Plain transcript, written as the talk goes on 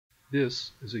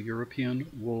This is a European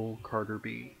wool carder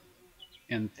bee,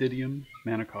 Anthidium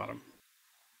manicatum.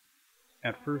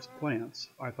 At first glance,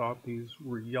 I thought these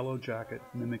were yellow jacket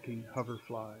mimicking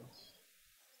hoverflies.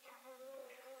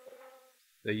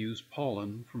 They use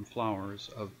pollen from flowers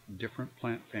of different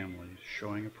plant families,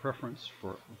 showing a preference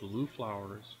for blue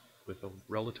flowers with a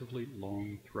relatively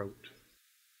long throat.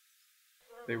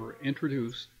 They were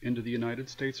introduced into the United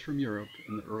States from Europe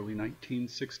in the early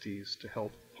 1960s to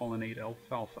help pollinate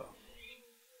alfalfa.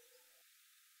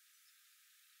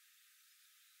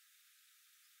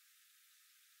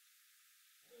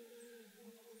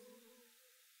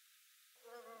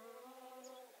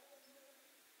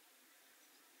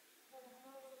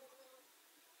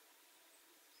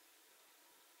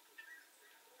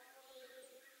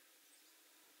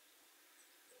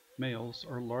 Males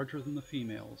are larger than the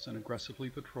females and aggressively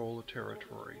patrol a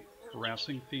territory,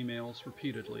 harassing females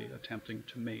repeatedly, attempting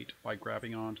to mate by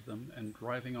grabbing onto them and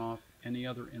driving off any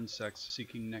other insects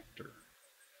seeking nectar.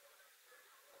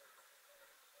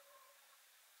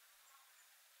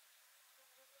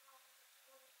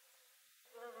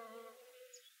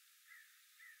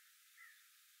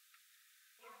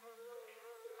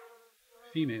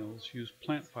 Females use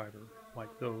plant fiber, like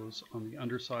those on the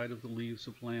underside of the leaves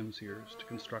of lamb's ears, to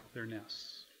construct their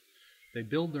nests. They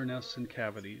build their nests in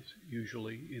cavities,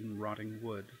 usually in rotting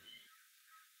wood.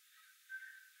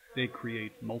 They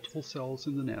create multiple cells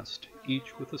in the nest,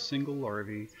 each with a single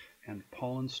larvae and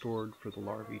pollen stored for the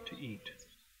larvae to eat.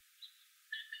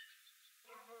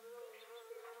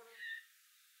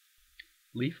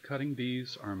 Leaf-cutting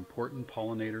bees are important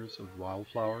pollinators of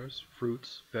wildflowers,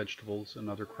 fruits, vegetables, and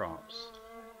other crops.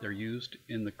 They're used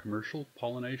in the commercial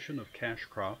pollination of cash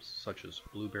crops such as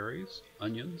blueberries,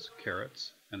 onions,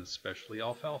 carrots, and especially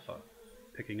alfalfa,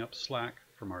 picking up slack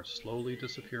from our slowly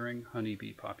disappearing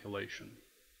honeybee population.